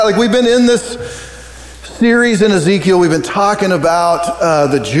Like, we've been in this series in Ezekiel, we've been talking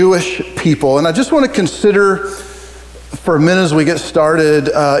about the Jewish people, and I just want to consider for a minute as we get started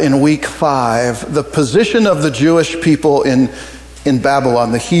in week 5, the position of the Jewish people in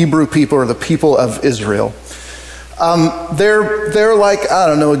Babylon, the Hebrew people or the people of Israel. They're like, I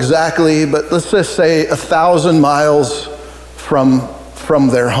don't know exactly, but let's just say 1,000 miles from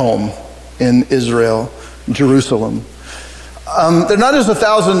their home in Israel, Jerusalem. They're not just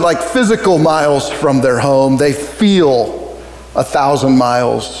 1,000 like physical miles from their home. They feel 1,000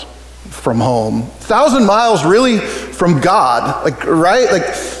 miles from home. 1,000 miles really from God, like, right?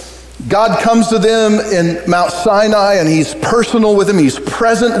 Like, God comes to them in Mount Sinai and he's personal with them. He's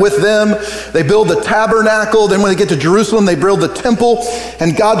present with them. They build the tabernacle. Then when they get to Jerusalem, they build the temple,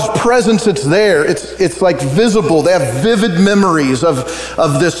 and God's presence, it's there. It's like visible. They have vivid memories of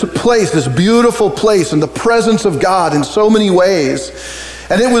this place, this beautiful place, and the presence of God in so many ways.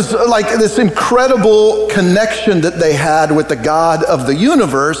 And it was like this incredible connection that they had with the God of the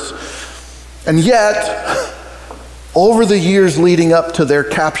universe. And yet, over the years leading up to their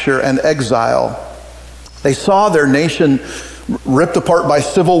capture and exile, they saw their nation ripped apart by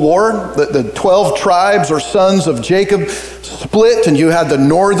civil war. The 12 tribes or sons of Jacob split, and you had the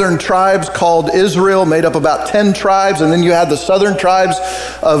northern tribes called Israel, made up about 10 tribes, and then you had the southern tribes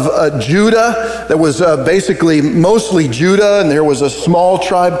of Judah that was basically mostly Judah, and there was a small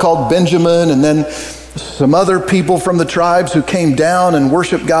tribe called Benjamin, and then some other people from the tribes who came down and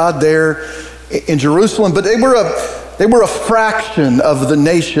worshiped God there in Jerusalem. But they were a fraction of the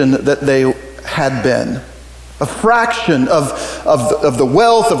nation that they had been. A fraction of the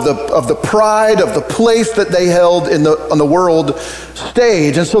wealth, of the pride, of the place that they held on the world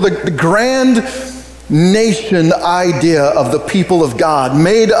stage. And so the grand nation idea of the people of God,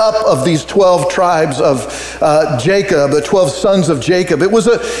 made up of these 12 tribes of Jacob, the 12 sons of Jacob, it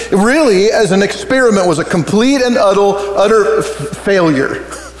really, as an experiment, was a complete and utter failure.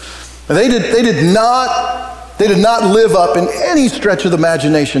 They did not live up in any stretch of the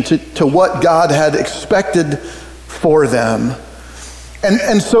imagination to what God had expected for them.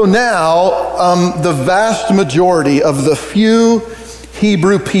 And so now, the vast majority of the few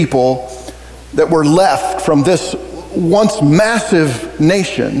Hebrew people that were left from this once massive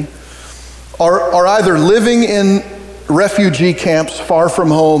nation are either living in refugee camps far from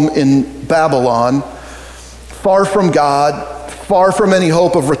home in Babylon, far from God, far from any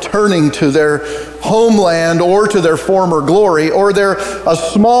hope of returning to their homeland or to their former glory, or they're a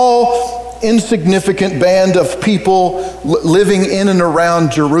small, insignificant band of people living in and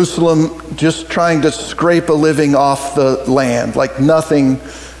around Jerusalem, just trying to scrape a living off the land, like nothing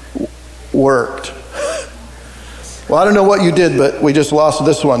worked. Well, I don't know what you did, but we just lost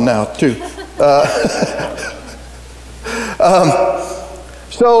this one now, too.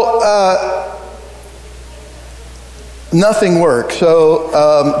 Nothing worked.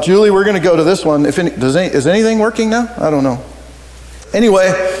 So, Julie, we're going to go to this one. Is anything working now? I don't know. Anyway,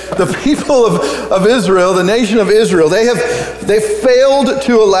 the people of Israel, the nation of Israel, they failed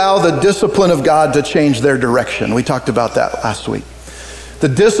to allow the discipline of God to change their direction. We talked about that last week. The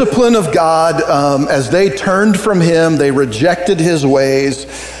discipline of God, as they turned from him, they rejected his ways.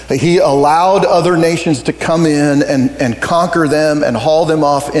 He allowed other nations to come in and conquer them and haul them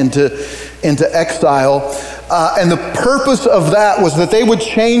off into exile. And the purpose of that was that they would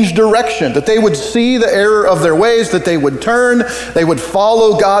change direction, that they would see the error of their ways, that they would turn, they would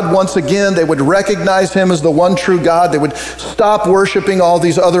follow God once again, they would recognize him as the one true God, they would stop worshiping all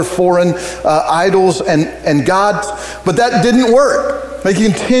these other foreign idols and gods. But that didn't work. They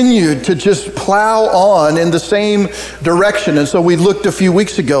continued to just plow on in the same direction. And so we looked a few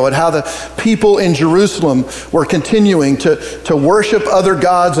weeks ago at how the people in Jerusalem were continuing to worship other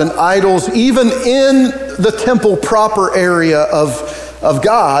gods and idols, even in the temple proper area of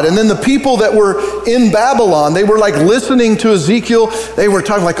God. And then the people that were in Babylon, they were like listening to Ezekiel. They were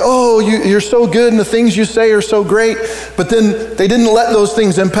talking like, oh, you're so good and the things you say are so great. But then they didn't let those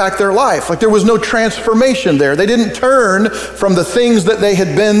things impact their life. Like, there was no transformation there. They didn't turn from the things that they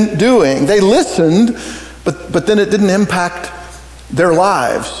had been doing. They listened, but then it didn't impact their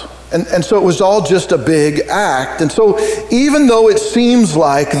lives. And so it was all just a big act. And so even though it seems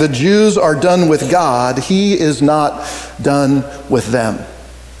like the Jews are done with God, he is not done with them.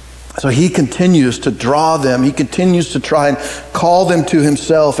 So he continues to draw them. He continues to try and call them to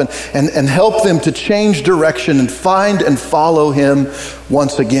himself and help them to change direction and find and follow him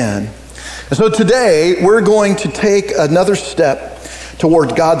once again. And so today we're going to take another step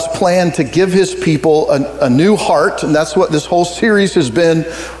toward God's plan to give his people a new heart, and that's what this whole series has been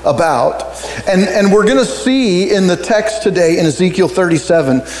about. And we're going to see in the text today in Ezekiel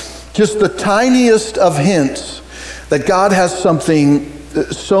 37 just the tiniest of hints that God has something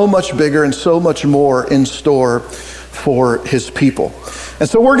so much bigger and so much more in store for his people. And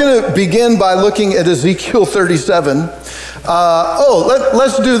so we're going to begin by looking at Ezekiel 37.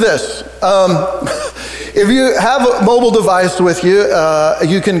 Let's do this. If you have a mobile device with you,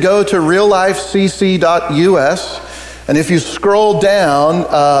 you can go to reallifecc.us. And if you scroll down,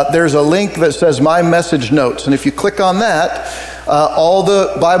 there's a link that says My Message Notes. And if you click on that, all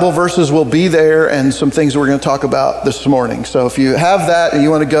the Bible verses will be there and some things we're going to talk about this morning. So if you have that and you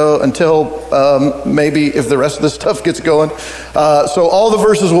want to go until maybe if the rest of this stuff gets going. So all the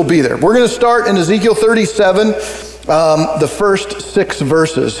verses will be there. We're going to start in Ezekiel 37, the first 6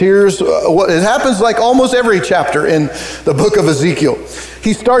 verses. Here's what it happens like almost every chapter in the book of Ezekiel.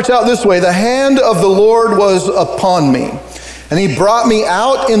 He starts out this way: the hand of the Lord was upon me, and he brought me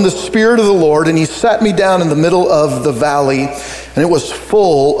out in the spirit of the Lord, and he sat me down in the middle of the valley, and it was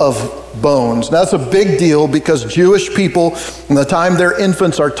full of bones. Now that's a big deal because Jewish people in the time their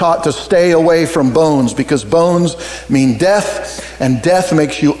infants are taught to stay away from bones because bones mean death, and death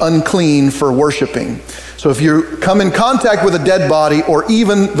makes you unclean for worshiping. So if you come in contact with a dead body or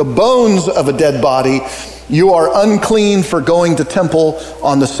even the bones of a dead body, you are unclean for going to temple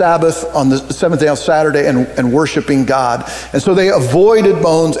on the Sabbath, on the seventh day on Saturday, and worshiping God. And so they avoided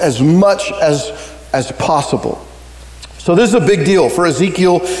bones as much as possible. So this is a big deal for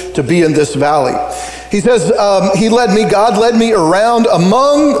Ezekiel to be in this valley. He says, God led me around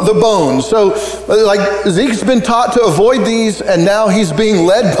among the bones. So like Ezekiel's been taught to avoid these, and now he's being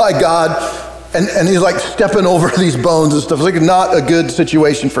led by God, and he's like stepping over these bones and stuff. It's like not a good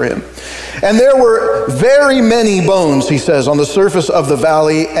situation for him. And there were very many bones, he says, on the surface of the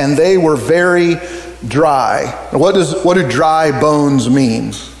valley, and they were very dry. What do dry bones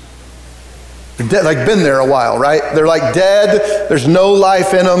mean? Dead, like been there a while, right? They're like dead. There's no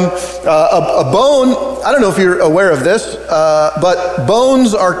life in them. A bone, I don't know if you're aware of this, but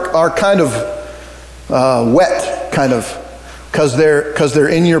bones are kind of wet, kind of, because they're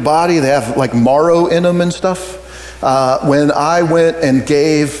in your body. They have like marrow in them and stuff. When I went and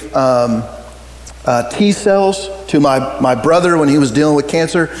gave T cells to my brother when he was dealing with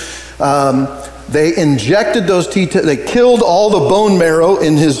cancer, they injected those they killed all the bone marrow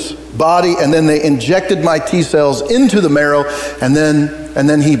in his body, and then they injected my T cells into the marrow, and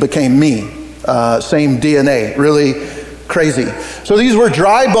then he became me. Same DNA, really crazy. So these were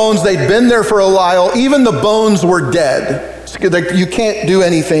dry bones. They'd been there for a while. Even the bones were dead. You can't do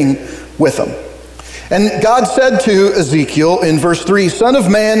anything with them. And God said to Ezekiel in verse 3, "Son of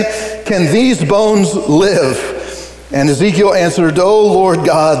man, can these bones live?" And Ezekiel answered, "Oh Lord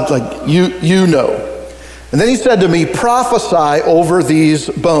God, like you know." And then he said to me, "Prophesy over these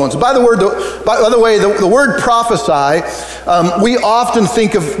bones." By the way, the word prophesy, we often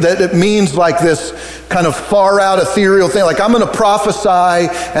think of that it means like this kind of far out ethereal thing. Like I'm going to prophesy,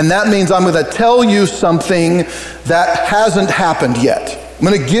 and that means I'm going to tell you something that hasn't happened yet. I'm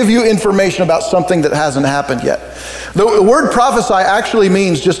going to give you information about something that hasn't happened yet. The word prophesy actually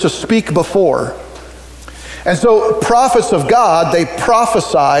means just to speak before. And so prophets of God, they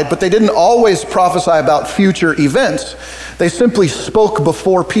prophesied, but they didn't always prophesy about future events. They simply spoke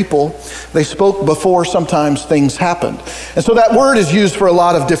before people. They spoke before sometimes things happened. And so that word is used for a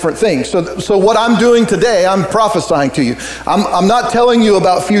lot of different things. So what I'm doing today, I'm prophesying to you. I'm not telling you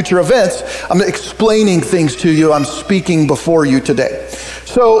about future events. I'm explaining things to you. I'm speaking before you today.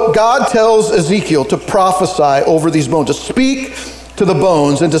 So God tells Ezekiel to prophesy over these bones, to speak to the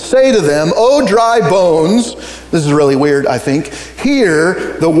bones and to say to them, "O dry bones," this is really weird, I think,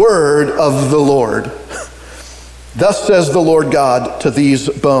 "hear the word of the Lord. Thus says the Lord God to these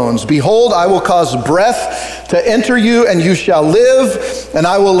bones, behold, I will cause breath to enter you, and you shall live, and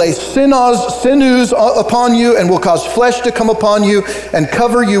I will lay sinews upon you, and will cause flesh to come upon you, and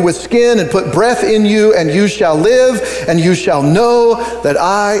cover you with skin, and put breath in you, and you shall live, and you shall know that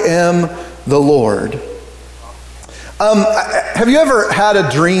I am the Lord." Have you ever had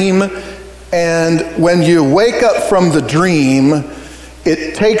a dream, and when you wake up from the dream,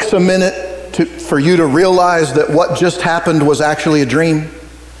 it takes a minute for you to realize that what just happened was actually a dream?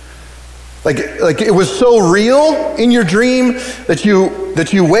 Like it was so real in your dream that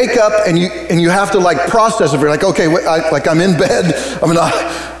you wake up and you have to like process it. You're like, okay, I'm in bed.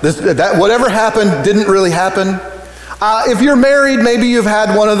 Whatever happened didn't really happen. If you're married, maybe you've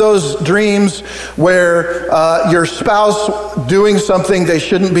had one of those dreams where your spouse doing something they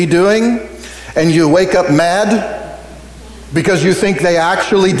shouldn't be doing, and you wake up mad. because you think they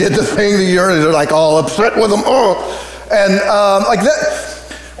actually did the thing that they're like all upset with them. Oh, and like that.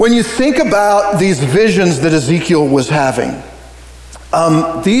 When you think about these visions that Ezekiel was having,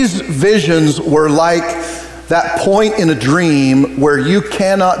 these visions were like that point in a dream where you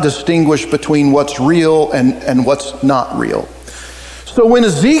cannot distinguish between what's real and what's not real. So when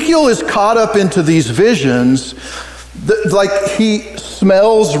Ezekiel is caught up into these visions, like he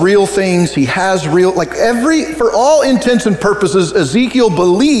smells real things, he has real, for all intents and purposes, Ezekiel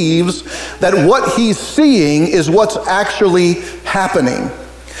believes that what he's seeing is what's actually happening.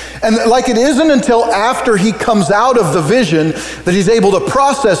 And like it isn't until after he comes out of the vision that he's able to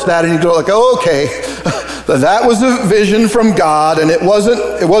process that, and you go like, oh, okay, that was a vision from God, and it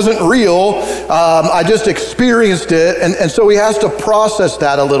wasn't real. I just experienced it, and so he has to process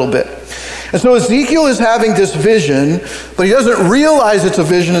that a little bit. And so Ezekiel is having this vision, but he doesn't realize it's a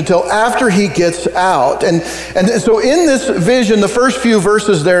vision until after he gets out. And so in this vision, the first few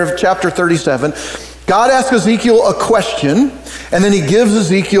verses there of chapter 37, God asks Ezekiel a question, and then he gives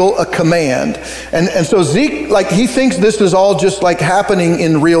Ezekiel a command. And so he thinks this is all just like happening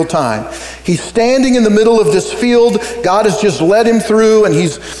in real time. He's standing in the middle of this field. God has just led him through, and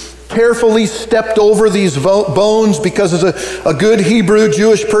he's carefully stepped over these bones because as a good Hebrew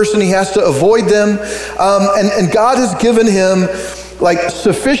Jewish person, he has to avoid them. And God has given him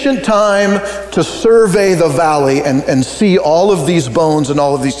sufficient time to survey the valley and see all of these bones and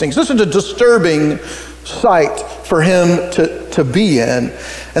all of these things. This is a disturbing sight for him to be in.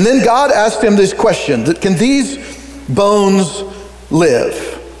 And then God asked him this question: can these bones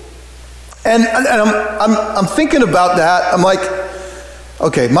live? And I'm thinking about that. I'm like,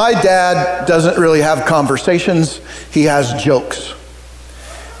 okay, my dad doesn't really have conversations. He has jokes.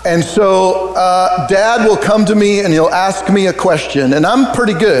 And so Dad will come to me and he'll ask me a question. And I'm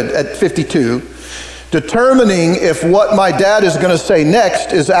pretty good at 52, determining if what my dad is going to say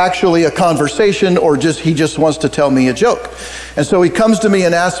next is actually a conversation or he just wants to tell me a joke. And so he comes to me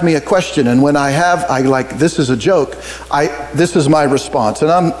and asks me a question. And when this is a joke, this is my response.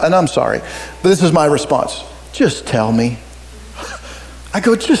 And I'm sorry, but this is my response. Just tell me. I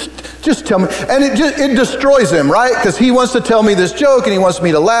go, just tell me. And it destroys him, right? Because he wants to tell me this joke and he wants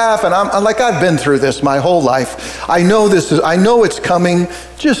me to laugh. And I'm like, I've been through this my whole life. I know it's coming.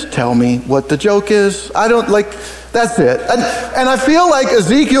 Just tell me what the joke is. That's it. And I feel like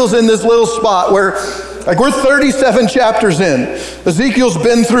Ezekiel's in this little spot where we're 37 chapters in. Ezekiel's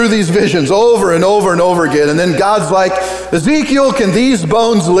been through these visions over and over and over again. And then God's like, Ezekiel, can these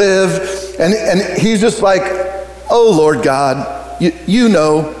bones live? And he's just like, oh, Lord God. You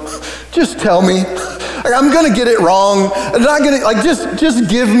know, just tell me. I'm going to get it wrong. I'm not going to, just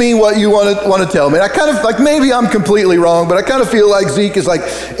give me what you want to tell me. And I kind of, maybe I'm completely wrong, but I kind of feel like Zeke is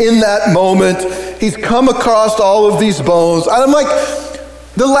in that moment. He's come across all of these bones. And I'm like,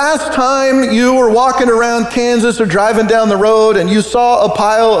 the last time you were walking around Kansas or driving down the road and you saw a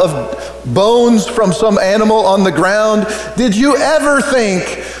pile of bones from some animal on the ground, did you ever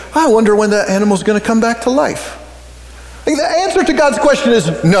think, I wonder when that animal's going to come back to life? The answer to God's question is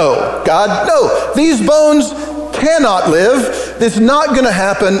no. God, no. These bones cannot live. It's not going to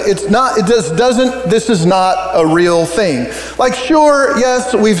happen. This is not a real thing. Sure,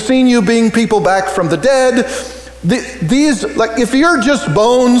 yes, we've seen you bring people back from the dead. If you're just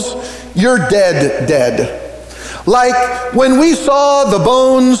bones, you're dead. When we saw the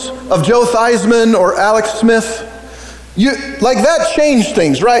bones of Joe Theismann or Alex Smith, that changed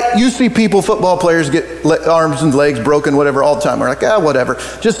things, right? You see people, football players, get arms and legs broken, whatever, all the time. We're like, whatever.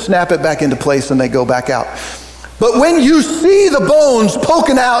 Just snap it back into place and they go back out. But when you see the bones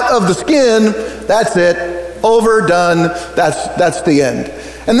poking out of the skin, that's it. Over, done. That's the end.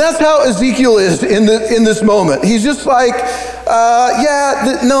 And that's how Ezekiel is in this moment. He's just like,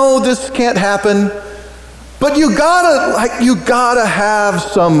 no, this can't happen. But you gotta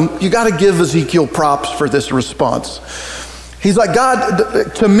give Ezekiel props for this response. He's like,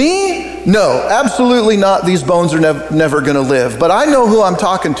 God, to me, no, absolutely not. These bones are never gonna live. But I know who I'm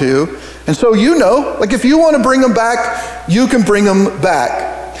talking to. And so if you want to bring them back, you can bring them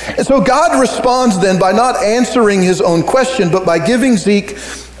back. And so God responds then by not answering his own question, but by giving Zeke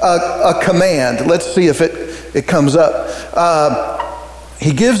a command. Let's see if it comes up.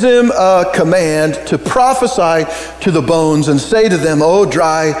 He gives him a command to prophesy to the bones and say to them, "O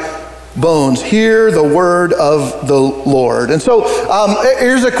dry bones, hear the word of the Lord." And so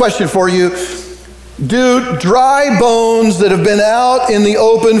here's a question for you. Do dry bones that have been out in the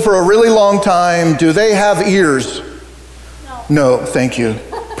open for a really long time, do they have ears? No, thank you.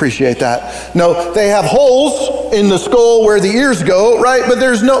 Appreciate that. No, they have holes in the skull where the ears go, right? But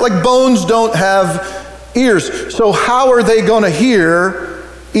there's no, bones don't have ears. So how are they going to hear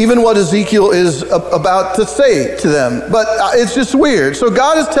even what Ezekiel is about to say to them? But it's just weird. So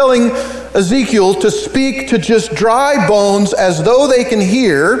God is telling Ezekiel to speak to just dry bones as though they can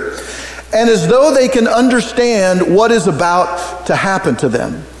hear and as though they can understand what is about to happen to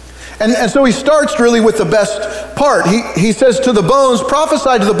them. And so he starts really with the best part. He says to the bones,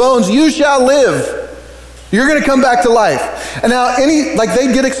 prophesy to the bones, you shall live. You're going to come back to life. And now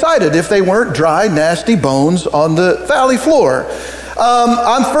they'd get excited if they weren't dry, nasty bones on the valley floor.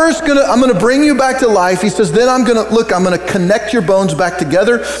 I'm going to bring you back to life. He says, then I'm going to connect your bones back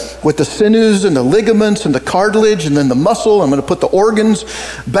together with the sinews and the ligaments and the cartilage and then the muscle. I'm going to put the organs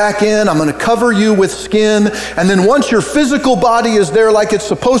back in. I'm going to cover you with skin. And then once your physical body is there like it's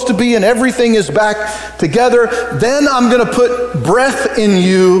supposed to be and everything is back together, then I'm going to put breath in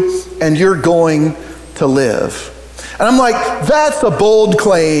you and you're going to live. And I'm like, that's a bold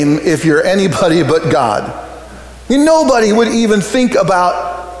claim if you're anybody but God. Nobody would even think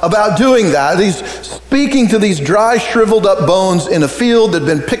about doing that. He's speaking to these dry, shriveled up bones in a field that had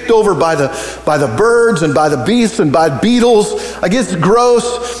been picked over by the birds and by the beasts and by beetles. I guess it's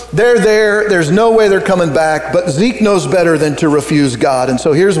gross. They're there. There's no way they're coming back. But Zeke knows better than to refuse God. And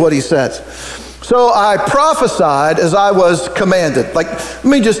so here's what he says. So I prophesied as I was commanded. Let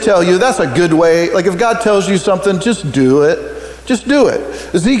me just tell you, that's a good way. If God tells you something, just do it. Just do it.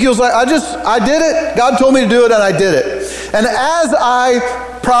 Ezekiel's like, I did it. God told me to do it and I did it. And as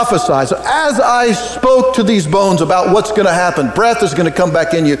I prophesied, so as I spoke to these bones about what's going to happen, breath is going to come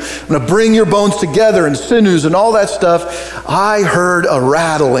back in you. I'm going to bring your bones together and sinews and all that stuff. I heard a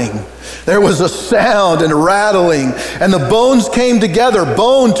rattling. There was a sound and rattling, and the bones came together,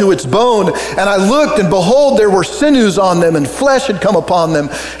 bone to its bone. And I looked, and behold, there were sinews on them, and flesh had come upon them,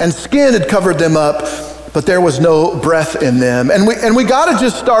 and skin had covered them up. But there was no breath in them. And we got to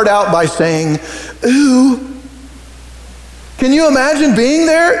just start out by saying, ooh. Can you imagine being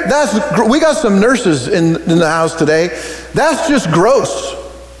there? We got some nurses in the house today. That's just gross.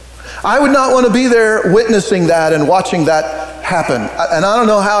 I would not want to be there witnessing that and watching that happen. And I don't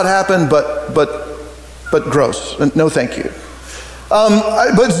know how it happened, but gross. No, thank you.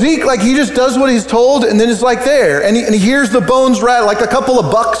 But Zeke, he just does what he's told, and then it's there, and he hears the bones rattle, like a couple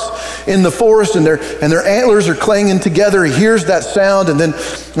of bucks in the forest, and their antlers are clanging together. He hears that sound, and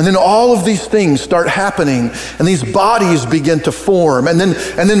then all of these things start happening, and these bodies begin to form, and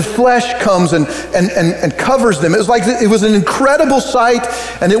then flesh comes and covers them. It was an incredible sight,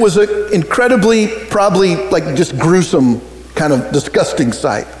 and it was an incredibly, probably just gruesome, kind of disgusting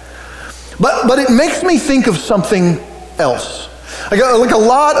sight. But it makes me think of something else. A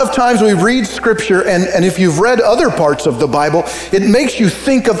lot of times we read scripture, and if you've read other parts of the Bible, it makes you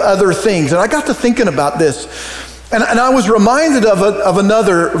think of other things. And I got to thinking about this, and I was reminded of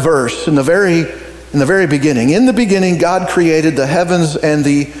another verse in the very beginning. In the beginning, God created the heavens and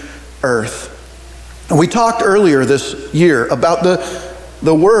the earth. And we talked earlier this year about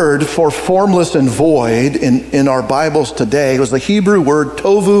the word for formless and void in our Bibles today. It was the Hebrew word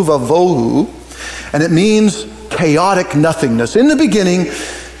tovu vavohu, and it means chaotic nothingness. In the beginning,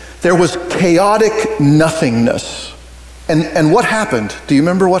 there was chaotic nothingness. And what happened? Do you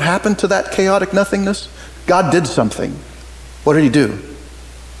remember what happened to that chaotic nothingness? God did something. What did he do?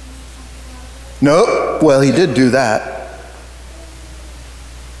 No. Well, he did do that.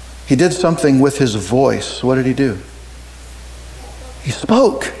 He did something with his voice. What did he do? He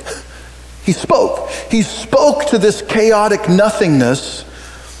spoke. He spoke. He spoke to this chaotic nothingness,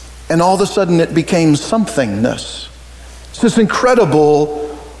 and all of a sudden it became somethingness. It's this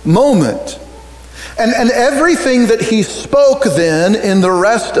incredible moment. And everything that he spoke then in the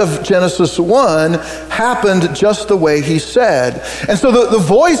rest of Genesis 1 happened just the way he said. And so the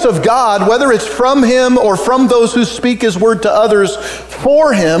voice of God, whether it's from him or from those who speak his word to others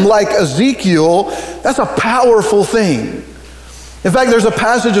for him, like Ezekiel, that's a powerful thing. In fact, there's a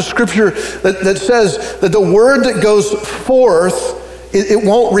passage of scripture that says that the word that goes forth, it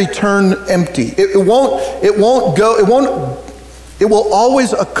won't return empty. It will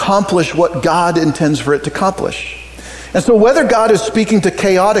always accomplish what God intends for it to accomplish. And so whether God is speaking to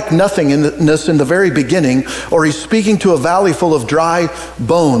chaotic nothingness in the very beginning, or he's speaking to a valley full of dry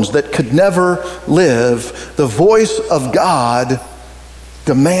bones that could never live, the voice of God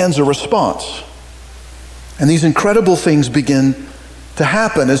demands a response. And these incredible things begin to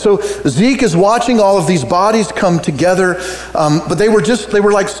happen. And so Zeke is watching all of these bodies come together, but they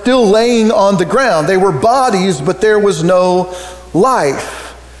were like still laying on the ground. They were bodies, but there was no life.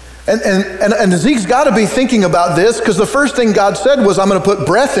 And Zeke's got to be thinking about this, because the first thing God said was, I'm going to put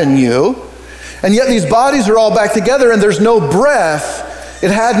breath in you. And yet these bodies are all back together and there's no breath.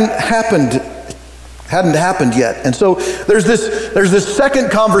 It hadn't happened Hadn't happened yet. And so there's this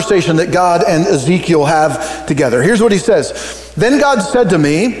second conversation that God and Ezekiel have together. Here's what he says. Then God said to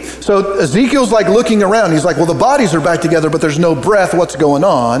me, so Ezekiel's like looking around. He's like, well, the bodies are back together, but there's no breath. What's going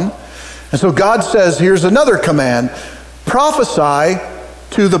on? And so God says, here's another command. Prophesy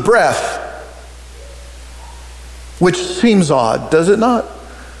to the breath. Which seems odd, does it not?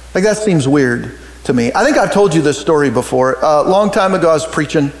 Like that seems weird to me. I think I've told you this story before. A long time ago I was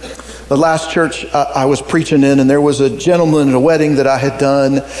preaching. The last church I was preaching in, and there was a gentleman at a wedding that I had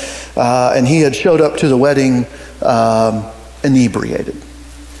done, and he had showed up to the wedding inebriated.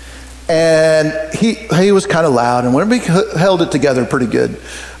 And he was kind of loud, and we held it together pretty good.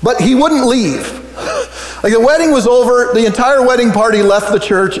 But he wouldn't leave. Like the wedding was over, the entire wedding party left the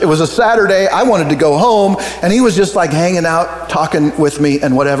church. It was a Saturday. I wanted to go home, and he was just like hanging out, talking with me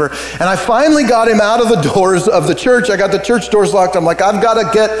and whatever. And I finally got him out of the doors of the church. I got the church doors locked. I'm like, I got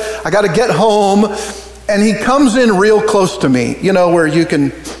to get home. And he comes in real close to me, you know, where you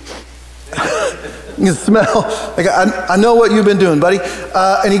can you smell. Like, I know what you've been doing, buddy.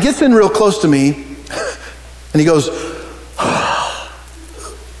 And he gets in real close to me, and he goes,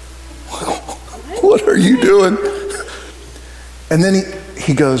 what are you doing? And then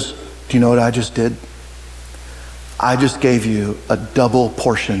he goes, do you know what I just did? I just gave you a double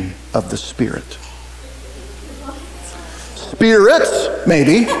portion of the Spirit. Spirits,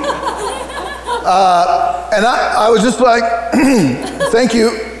 maybe. And I was just like, thank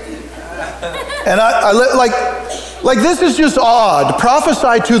you. And I like this is just odd.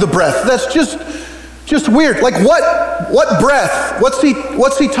 Prophesy to the breath. That's just weird. Like what breath? What's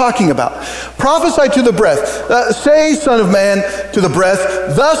he talking about? Prophesy to the breath. Say, Son of Man, to the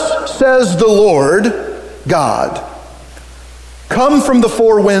breath, thus says the Lord God. Come from the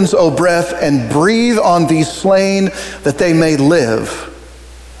four winds, O breath, and breathe on these slain that they may live.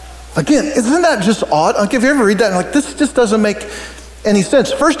 Again, isn't that just odd? Like, if you ever read that, like, this just doesn't make any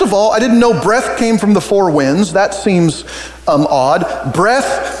sense. First of all, I didn't know breath came from the four winds. That seems odd.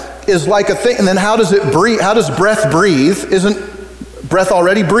 Breath is like a thing, and then how does it breathe? How does breath breathe? Isn't breath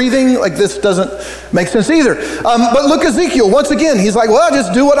already breathing? Like, this doesn't make sense either. But look, Ezekiel, once again, he's like, well,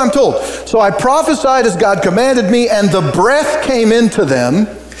 just do what I'm told. So I prophesied as God commanded me, and the breath came into them,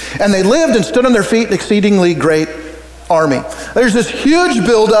 and they lived and stood on their feet, an exceedingly great army. There's this huge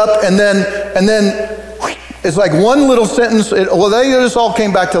buildup, and then it's like one little sentence. They just all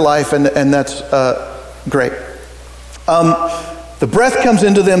came back to life, and that's great. The breath comes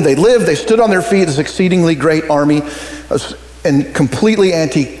into them. They lived. They stood on their feet, this exceedingly great army, and completely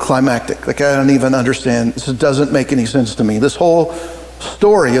anticlimactic. Like, I don't even understand. This doesn't make any sense to me. This whole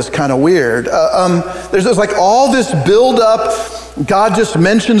story is kind of weird. There's like all this build-up. God just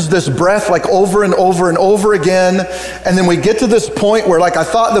mentions this breath like over and over and over again. And then we get to this point where, like, I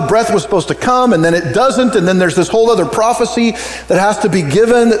thought the breath was supposed to come, and then it doesn't. And then there's this whole other prophecy that has to be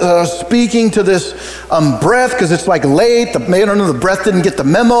given, speaking to this breath, because it's like late. The breath didn't get the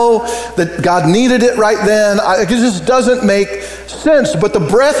memo that God needed it right then. It just doesn't make sense. But the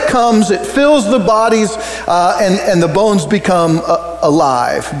breath comes, it fills the bodies, and the bones become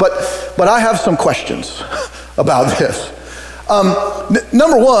alive. But I have some questions about this.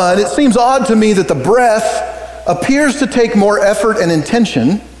 Number one, it seems odd to me that the breath appears to take more effort and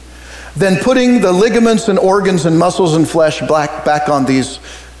intention than putting the ligaments and organs and muscles and flesh back on these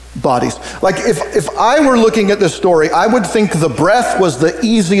bodies. Like, if I were looking at this story, I would think the breath was the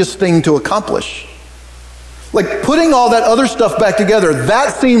easiest thing to accomplish. Like, putting all that other stuff back together,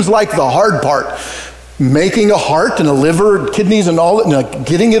 that seems like the hard part. Making a heart and a liver, kidneys and all,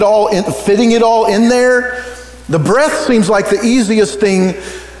 getting it all in, fitting it all in there. The breath seems like the easiest thing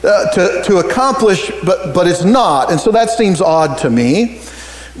to accomplish, but it's not. And so that seems odd to me.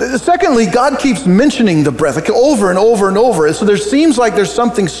 Secondly, God keeps mentioning the breath like over and over and over. So there seems like there's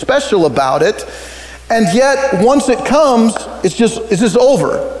something special about it. And yet, once it comes, it's just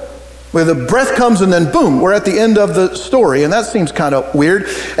over. Where the breath comes and then boom, we're at the end of the story. And that seems kind of weird.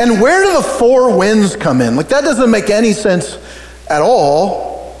 And where do the four winds come in? Like, that doesn't make any sense at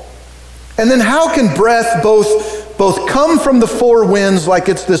all. And then how can breath both come from the four winds like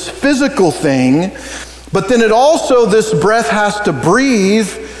it's this physical thing, but then it also, this breath has to breathe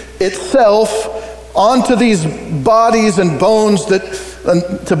itself onto these bodies and bones that,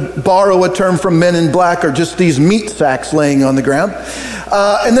 to borrow a term from Men in Black, are just these meat sacks laying on the ground.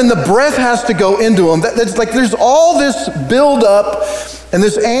 And then the breath has to go into them. That's like, there's all this build-up and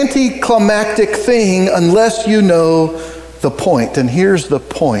this anticlimactic thing unless you know the point. And here's the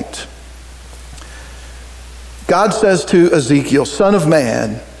point. God says to Ezekiel, Son of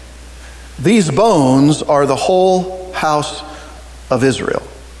man, these bones are the whole house of Israel.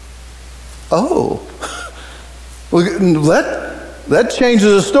 Oh, Well, that changes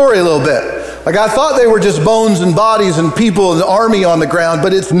the story a little bit. Like, I thought they were just bones and bodies and people and the army on the ground,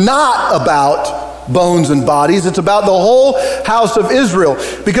 but it's not about bones and bodies. It's about the whole house of Israel.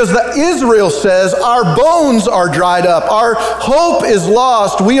 Because Israel says, our bones are dried up. Our hope is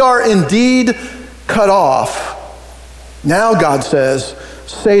lost. We are indeed cut off. Now God says,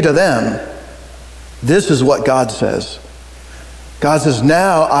 say to them, this is what God says. God says,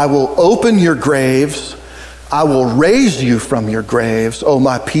 now I will open your graves. I will raise you from your graves, O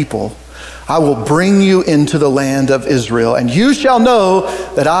my people. I will bring you into the land of Israel, and you shall know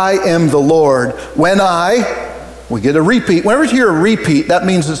that I am the Lord. We get a repeat. Whenever you hear a repeat, that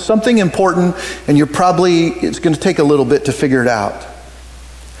means it's something important, and it's going to take a little bit to figure it out.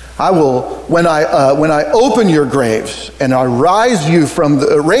 When I open your graves, and I raise you from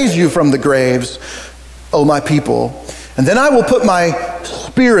the graves, O my people, and then I will put my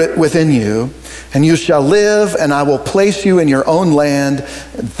spirit within you, and you shall live, and I will place you in your own land.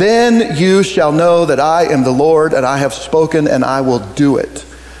 Then you shall know that I am the Lord, and I have spoken, and I will do it,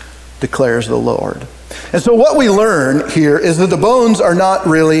 declares the Lord. And so what we learn here is that the bones are not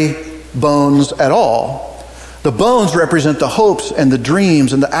really bones at all. The bones represent the hopes and the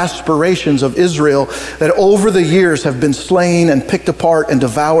dreams and the aspirations of Israel that over the years have been slain and picked apart and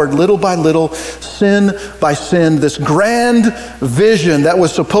devoured little by little, sin by sin. This grand vision that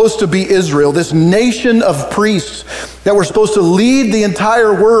was supposed to be Israel, this nation of priests that were supposed to lead the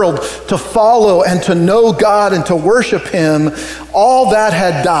entire world to follow and to know God and to worship Him, all that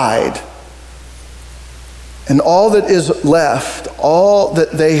had died. And all that is left, all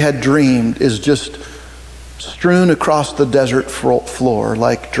that they had dreamed, is just strewn across the desert floor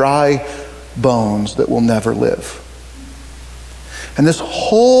like dry bones that will never live. And this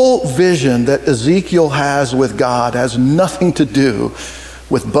whole vision that Ezekiel has with God has nothing to do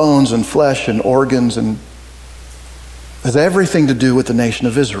with bones and flesh and organs, and has everything to do with the nation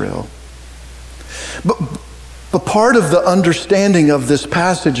of Israel. But part of the understanding of this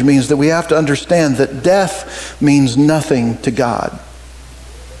passage means that we have to understand that death means nothing to God.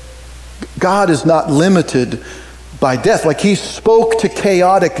 God is not limited by death. Like, He spoke to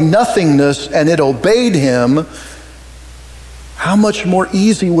chaotic nothingness and it obeyed Him. How much more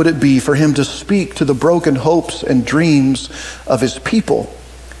easy would it be for Him to speak to the broken hopes and dreams of His people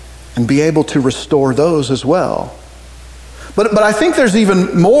and be able to restore those as well? But I think there's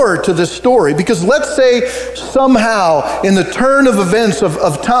even more to this story, because let's say somehow in the turn of events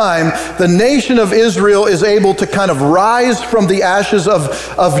of time, the nation of Israel is able to kind of rise from the ashes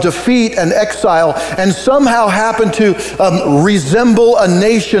of defeat and exile and somehow happen to resemble a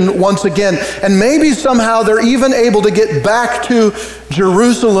nation once again. And maybe somehow they're even able to get back to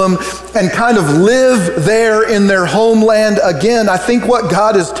Jerusalem and kind of live there in their homeland again. I think what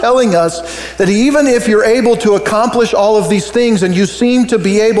God is telling us, that even if you're able to accomplish all of these things and you seem to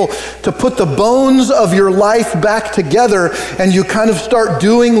be able to put the bones of your life back together and you kind of start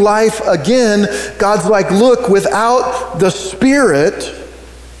doing life again, God's like, look, without the Spirit,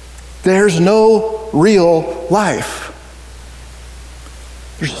 there's no real life.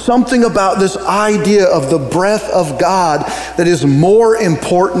 There's something about this idea of the breath of God that is more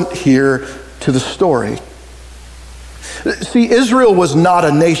important here to the story. See, Israel was not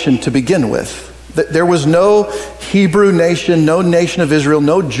a nation to begin with. There was no Hebrew nation, no nation of Israel,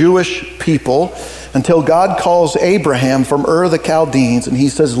 no Jewish people until God calls Abraham from Ur of the Chaldeans, and He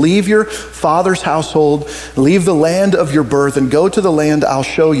says, leave your father's household, leave the land of your birth, and go to the land I'll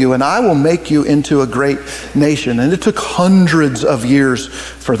show you, and I will make you into a great nation. And it took hundreds of years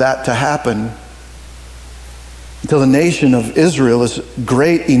for that to happen, until the nation of Israel, this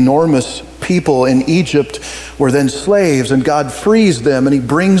great, enormous people in Egypt, were then slaves, and God frees them, and He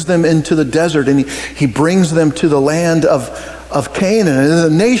brings them into the desert, and He brings them to the land of Canaan. And the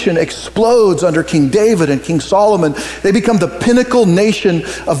nation explodes under King David and King Solomon. They become the pinnacle nation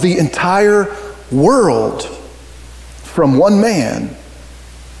of the entire world from one man.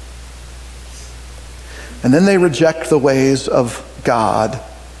 And then they reject the ways of God,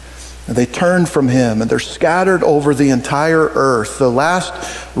 and they turn from Him, and they're scattered over the entire earth, the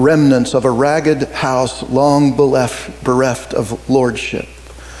last remnants of a ragged house long bereft of lordship.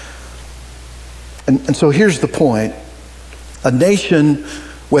 And so here's the point. A nation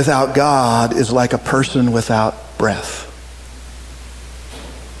without God is like a person without breath.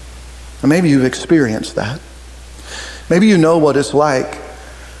 And maybe you've experienced that. Maybe you know what it's like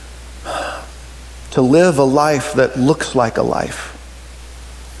to live a life that looks like a life.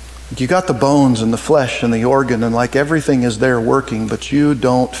 You got the bones and the flesh and the organ, and like everything is there working, but you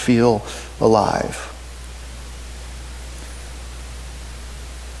don't feel alive.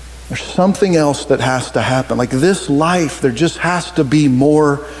 There's something else that has to happen. Like this life, there just has to be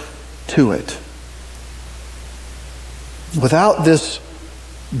more to it. Without this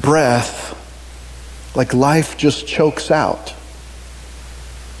breath, like life just chokes out.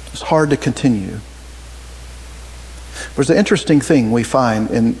 It's hard to continue. There's an interesting thing we find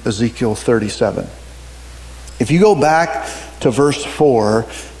in Ezekiel 37. If you go back to verse 4,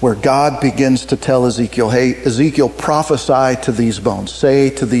 where God begins to tell Ezekiel, hey, Ezekiel, prophesy to these bones, say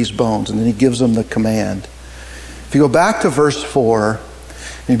to these bones, and then he gives them the command. If you go back to verse 4,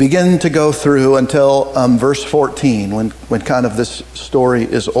 and you begin to go through until verse 14, when kind of this story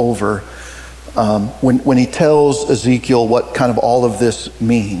is over, when he tells Ezekiel what kind of all of this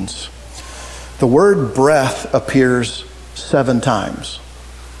means. The word breath appears 7 times.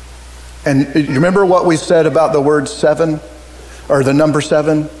 And you remember what we said about the word 7, or the number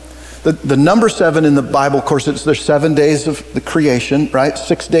 7? The number 7 in the Bible, of course, there's 7 days of the creation, right?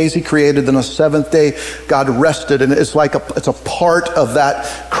 6 days he created, then a 7th day God rested, and it's like it's a part of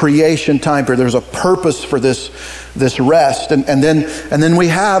that creation time period. There's a purpose for this rest, and then we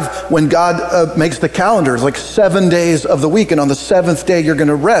have when God makes the calendar, it's like 7 days of the week, and on the 7th day you're going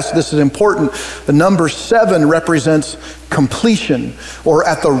to rest. This is important. The number 7 represents completion, or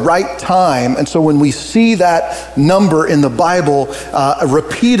at the right time. And so when we see that number in the Bible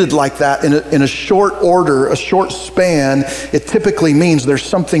repeated like that in a short order, a short span, it typically means there's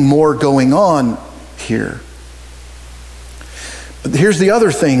something more going on here. But here's the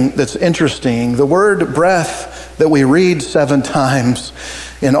other thing that's interesting. The word breath that we read 7 times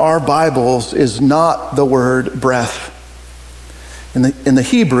in our Bibles is not the word breath. In the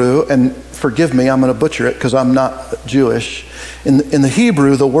Hebrew, and forgive me, I'm going to butcher it because I'm not Jewish. In the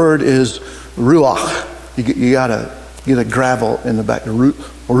Hebrew, the word is ruach. You got a gravel in the back.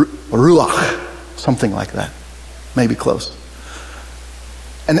 Ruach, something like that. Maybe close.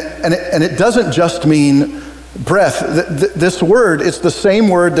 And it doesn't just mean breath. This word, it's the same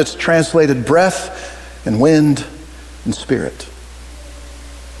word that's translated breath and wind and spirit.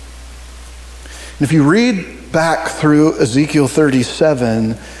 And if you read back through Ezekiel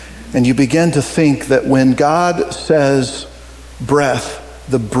 37, and you begin to think that when God says breath,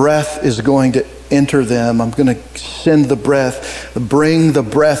 the breath is going to enter them. I'm going to send the breath, bring the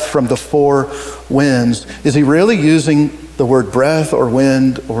breath from the 4 winds. Is he really using the word breath or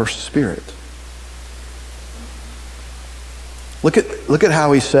wind or spirit? Look at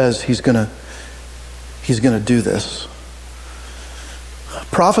how he says he's going to do this.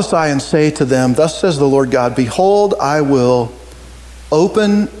 Prophesy and say to them, thus says the Lord God, behold, I will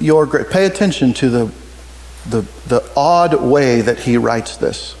open your grave. Pay attention to the odd way that he writes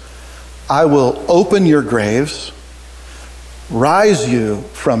this. I will open your graves, rise you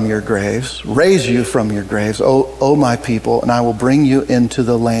from your graves, raise you from your graves, O my people, and I will bring you into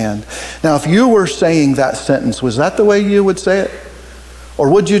the land. Now, if you were saying that sentence, was that the way you would say it? Or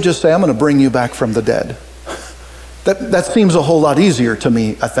would you just say, I'm going to bring you back from the dead? That seems a whole lot easier to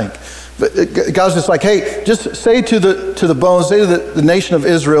me, I think. But God's just like, hey, just say to the bones, say to the nation of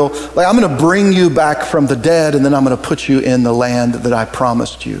Israel, like, I'm going to bring you back from the dead, and then I'm going to put you in the land that I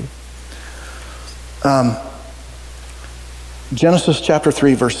promised you. Genesis chapter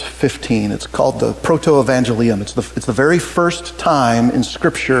 3, verse 15. It's called the proto-evangelium. It's the very first time in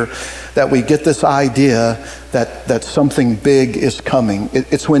Scripture that we get this idea that something big is coming.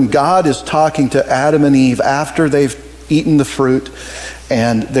 It's when God is talking to Adam and Eve after they've eaten the fruit,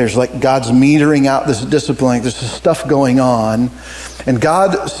 and there's like God's metering out this discipline. There's this stuff going on, and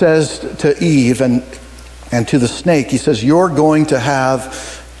God says to Eve and to the snake, he says, you're going to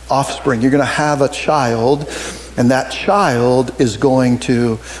have offspring. You're going to have a child, and that child is going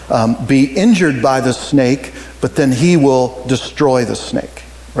to be injured by the snake, but then he will destroy the snake,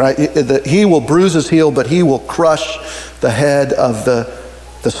 right? He will bruise his heel, but he will crush the head of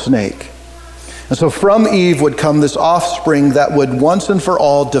the snake. And so from Eve would come this offspring that would once and for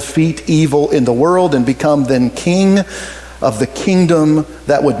all defeat evil in the world and become then king of the kingdom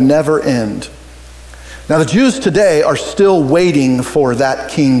that would never end. Now, the Jews today are still waiting for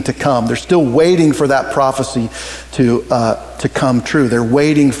that king to come. They're still waiting for that prophecy to come true. They're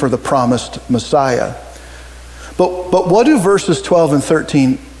waiting for the promised Messiah. But what do verses 12 and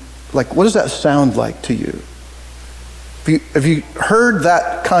 13, like, what does that sound like to you? Have you heard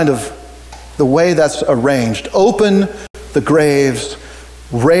that kind of, the way that's arranged? Open the graves,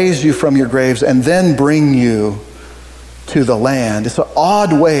 raise you from your graves, and then bring you to the land. It's an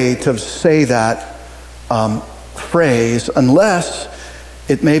odd way to say that phrase, unless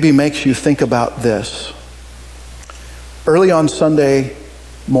it maybe makes you think about this. Early on Sunday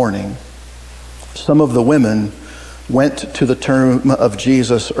morning, some of the women went to the tomb of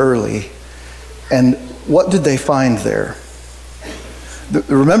Jesus early. And what did they find there?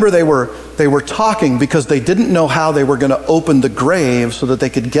 Remember, they were talking because they didn't know how they were going to open the grave so that they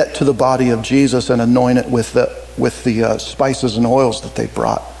could get to the body of Jesus and anoint it with the spices and oils that they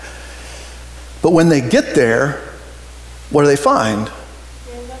brought. But when they get there, what do they find?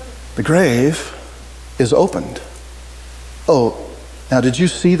 The grave is opened. Oh, now did you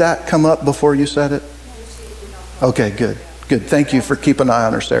see that come up before you said it? Okay, good. Thank you for keeping an eye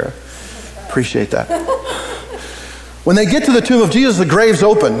on her, Sarah. Appreciate that. When they get to the tomb of Jesus, the grave's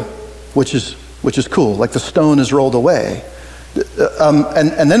open, which is cool, like the stone is rolled away.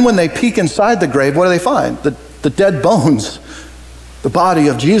 And then when they peek inside the grave, what do they find? The dead bones. The body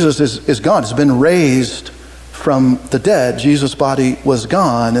of Jesus is gone. It's been raised from the dead. Jesus' body was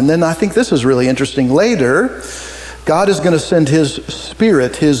gone. And then I think this is really interesting. Later, God is going to send his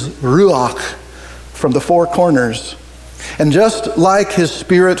spirit, his ruach, from the four corners. And just like his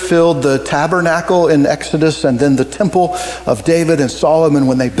spirit filled the tabernacle in Exodus and then the temple of David and Solomon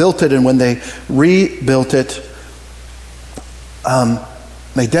when they built it and when they rebuilt it,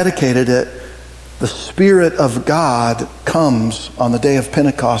 they dedicated it, the Spirit of God comes on the day of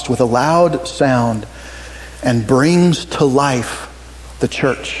Pentecost with a loud sound and brings to life the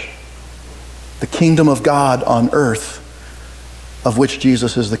church, the kingdom of God on earth, of which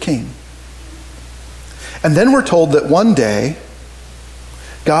Jesus is the king. And then we're told that one day,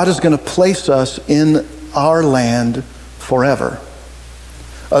 God is going to place us in our land forever.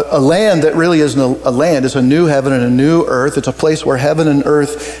 A land that really isn't a land. It's a new heaven and a new earth. It's a place where heaven and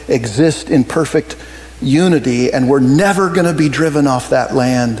earth exist in perfect unity, and we're never going to be driven off that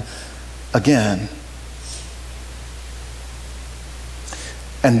land again.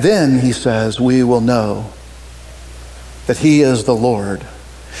 And then, he says, we will know that he is the Lord.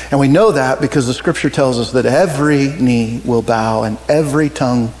 And we know that because the scripture tells us that every knee will bow and every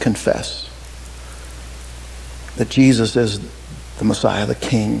tongue confess that Jesus is the Messiah, the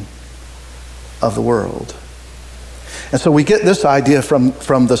King of the world. And so we get this idea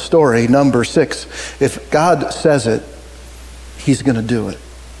from the story, number 6. If God says it, he's going to do it.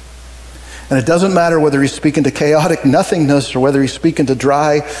 And it doesn't matter whether he's speaking to chaotic nothingness or whether he's speaking to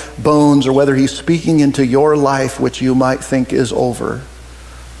dry bones or whether he's speaking into your life, which you might think is over.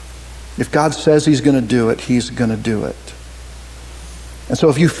 If God says he's going to do it, he's going to do it. And so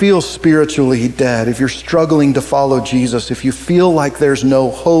if you feel spiritually dead, if you're struggling to follow Jesus, if you feel like there's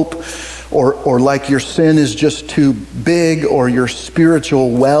no hope or like your sin is just too big or your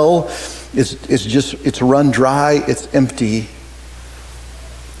spiritual well it's run dry, it's empty,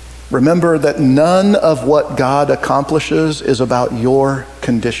 remember that none of what God accomplishes is about your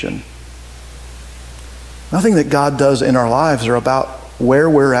condition. Nothing that God does in our lives are about where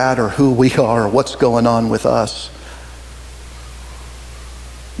we're at or who we are or what's going on with us.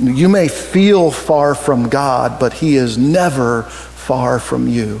 You may feel far from God, but he is never far from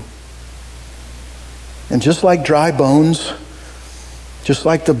you. And just like dry bones, just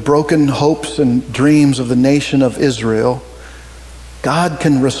like the broken hopes and dreams of the nation of Israel, God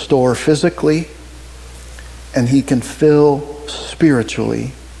can restore physically and he can fill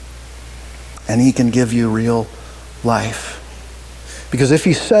spiritually and he can give you real life. Because if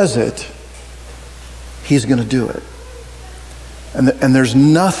he says it, he's going to do it. And there's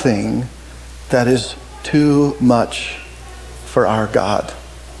nothing that is too much for our God.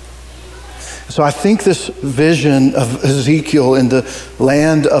 So I think this vision of Ezekiel in the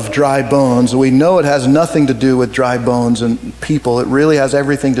land of dry bones, we know it has nothing to do with dry bones and people. It really has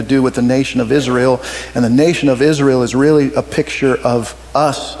everything to do with the nation of Israel. And the nation of Israel is really a picture of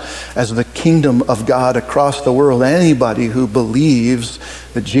us as the kingdom of God across the world. Anybody who believes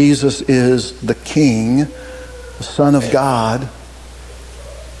that Jesus is the King, the Son of God.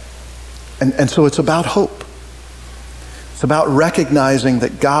 And so it's about hope. It's about recognizing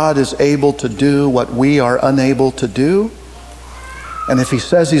that God is able to do what we are unable to do. And if he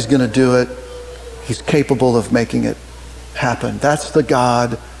says he's going to do it, he's capable of making it happen. That's the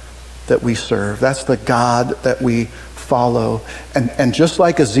God that we serve. That's the God that we follow. And just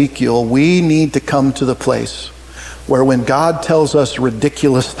like Ezekiel, we need to come to the place where when God tells us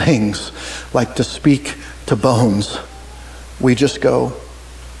ridiculous things, like to speak to bones, we just go,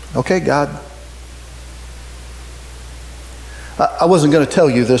 okay, God. I wasn't going to tell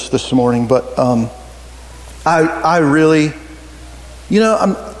you this morning, but I really,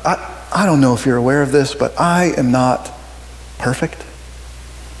 I don't know if you're aware of this, but I am not perfect.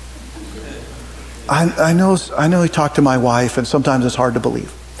 I know you talk to my wife, and sometimes it's hard to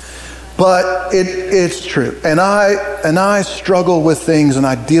believe, but it's true. And I struggle with things, and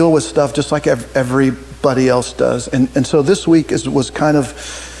I deal with stuff just like everybody everybody else does. And so this week was kind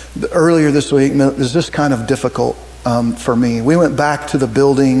of, earlier this week, is just kind of difficult for me. We went back to the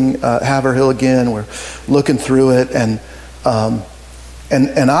building, Haverhill again. We're looking through it, and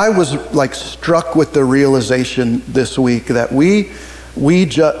I was like struck with the realization this week that we're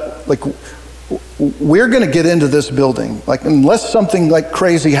going to get into this building. Like, unless something like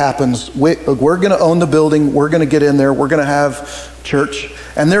crazy happens, we're going to own the building. We're going to get in there. We're going to have church,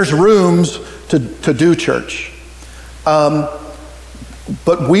 and there's rooms to do church.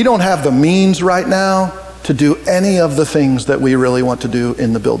 But we don't have the means right now to do any of the things that we really want to do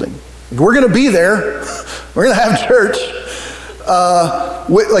in the building. We're going to be there. We're going to have church.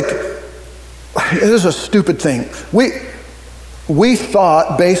 It is a stupid thing. We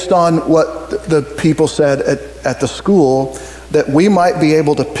thought, based on what the people said at the school, that we might be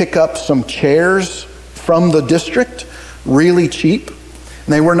able to pick up some chairs from the district really cheap.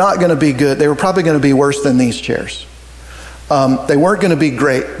 And they were not going to be good. They were probably going to be worse than these chairs. They weren't going to be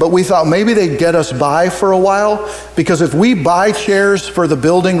great, but we thought maybe they'd get us by for a while, because if we buy chairs for the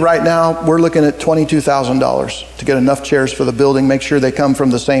building right now, we're looking at $22,000 to get enough chairs for the building, make sure they come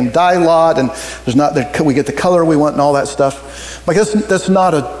from the same dye lot, and we get the color we want and all that stuff. Like, that's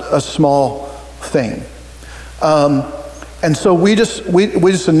not a small thing. And so we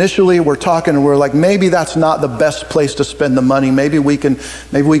just initially were talking, and we're like, maybe that's not the best place to spend the money. Maybe we can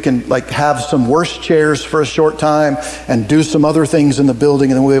like have some worse chairs for a short time and do some other things in the building,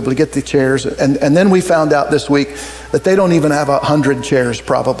 and then we'll be able to get the chairs. And then we found out this week that they don't even have 100 chairs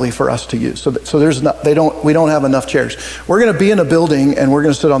probably for us to use. So we don't have enough chairs. We're going to be in a building and we're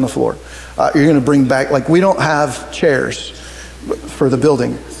going to sit on the floor. You're going to bring back, like, we don't have chairs for the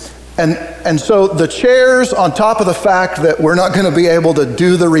building. And so the chairs, on top of the fact that we're not going to be able to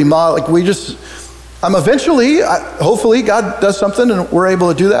do the remodel, hopefully God does something and we're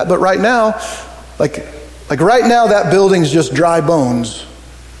able to do that. But right now, right now, that building's just dry bones.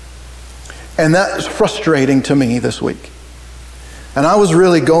 And that's frustrating to me this week. And I was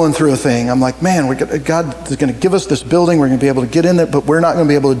really going through a thing. I'm like, man, God is going to give us this building. We're going to be able to get in it, but we're not going to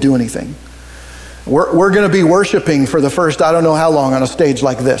be able to do anything. We're going to be worshiping for the first, I don't know how long, on a stage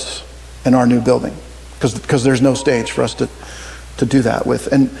like this in our new building, because there's no stage for us to do that with.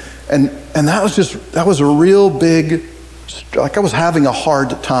 And that was a real big, like, I was having a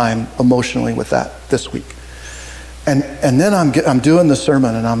hard time emotionally with that this week. And then I'm doing the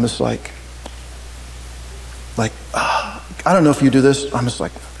sermon, and I'm just like, I don't know if you do this. I'm just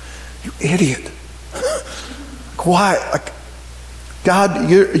like, you idiot. Why? Like, God,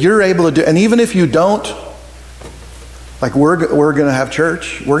 you're able to do, and even if you don't, like, we're going to have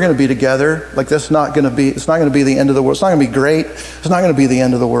church. We're going to be together. Like, it's not going to be the end of the world. It's not going to be great. It's not going to be the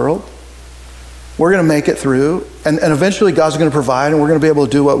end of the world. We're going to make it through, and eventually God's going to provide, and we're going to be able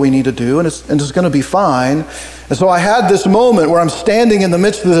to do what we need to do, and it's going to be fine. And so I had this moment where I'm standing in the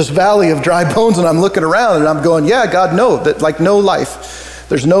midst of this valley of dry bones, and I'm looking around, and I'm going, yeah, God, no, that, like, no life.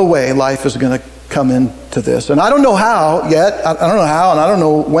 There's no way life is going to come into this. And I don't know how yet. I don't know how, and I don't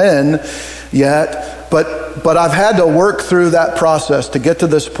know when yet. But I've had to work through that process to get to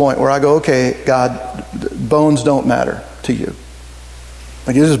this point where I go, okay, God, bones don't matter to you.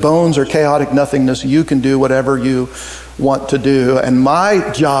 Like, it is bones or chaotic nothingness. You can do whatever you want to do. And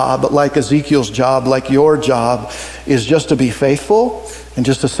my job, like Ezekiel's job, like your job, is just to be faithful and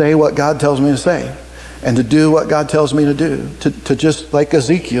just to say what God tells me to say. And to do what God tells me to do, to just like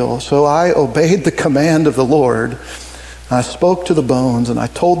Ezekiel. So I obeyed the command of the Lord. I spoke to the bones, and I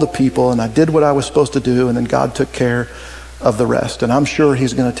told the people, and I did what I was supposed to do, and then God took care of the rest. And I'm sure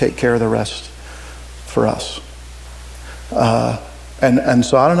he's going to take care of the rest for us. And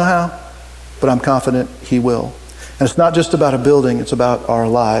so I don't know how, but I'm confident he will. And it's not just about a building, it's about our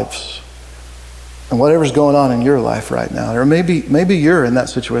lives. And whatever's going on in your life right now, or maybe you're in that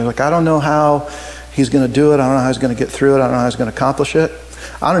situation. Like, I don't know how he's going to do it. I don't know how he's going to get through it. I don't know how he's going to accomplish it.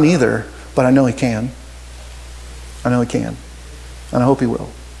 I don't either, but I know he can. I know he can. And I hope he will.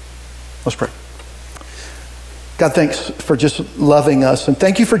 Let's pray. God, thanks for just loving us. And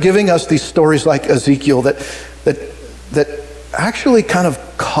thank you for giving us these stories like Ezekiel that actually kind of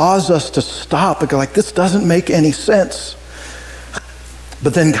cause us to stop and go, like, this doesn't make any sense.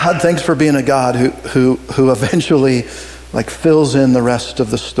 But then, God, thanks for being a God who eventually, like, fills in the rest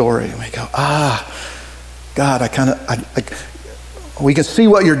of the story. And we go, God, we can see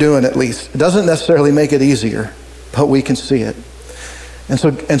what you're doing at least. It doesn't necessarily make it easier, but we can see it. And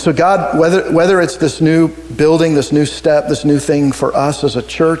so God, whether it's this new building, this new step, this new thing for us as a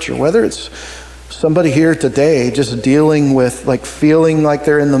church, or whether it's Somebody here today just dealing with like feeling like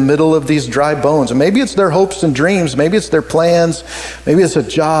they're in the middle of these dry bones. And maybe it's their hopes and dreams. Maybe it's their plans. Maybe it's a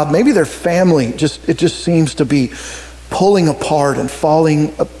job. Maybe their family. It just seems to be pulling apart and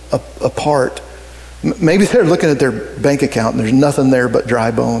falling apart. Maybe they're looking at their bank account and there's nothing there but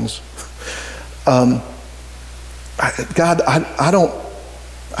dry bones. God, I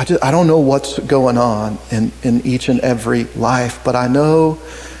don't know what's going on in each and every life, but I know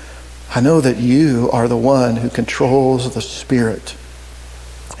that you are the one who controls the Spirit.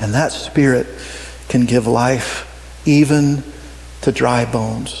 And that Spirit can give life even to dry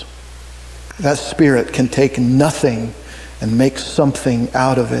bones. That Spirit can take nothing and make something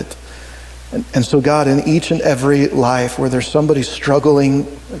out of it. And so God, in each and every life where there's somebody struggling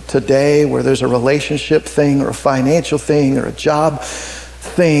today, where there's a relationship thing or a financial thing or a job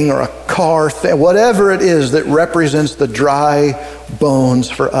thing or a car thing, whatever it is that represents the dry bones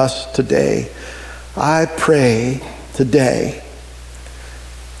for us today, I pray today,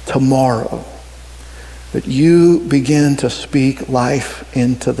 tomorrow, that you begin to speak life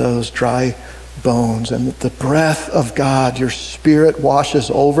into those dry bones, and that the breath of God, your Spirit,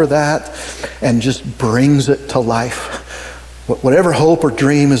 washes over that and just brings it to life. Whatever hope or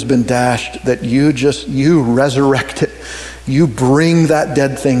dream has been dashed, that you resurrect it. You bring that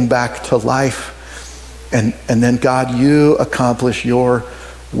dead thing back to life. And then God, you accomplish your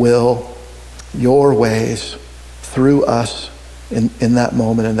will, your ways through us in that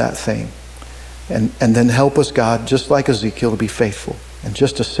moment, in that thing. And then help us, God, just like Ezekiel, to be faithful and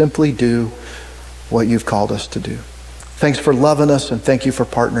just to simply do what you've called us to do. Thanks for loving us, and thank you for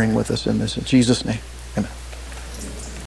partnering with us in this. In Jesus' name.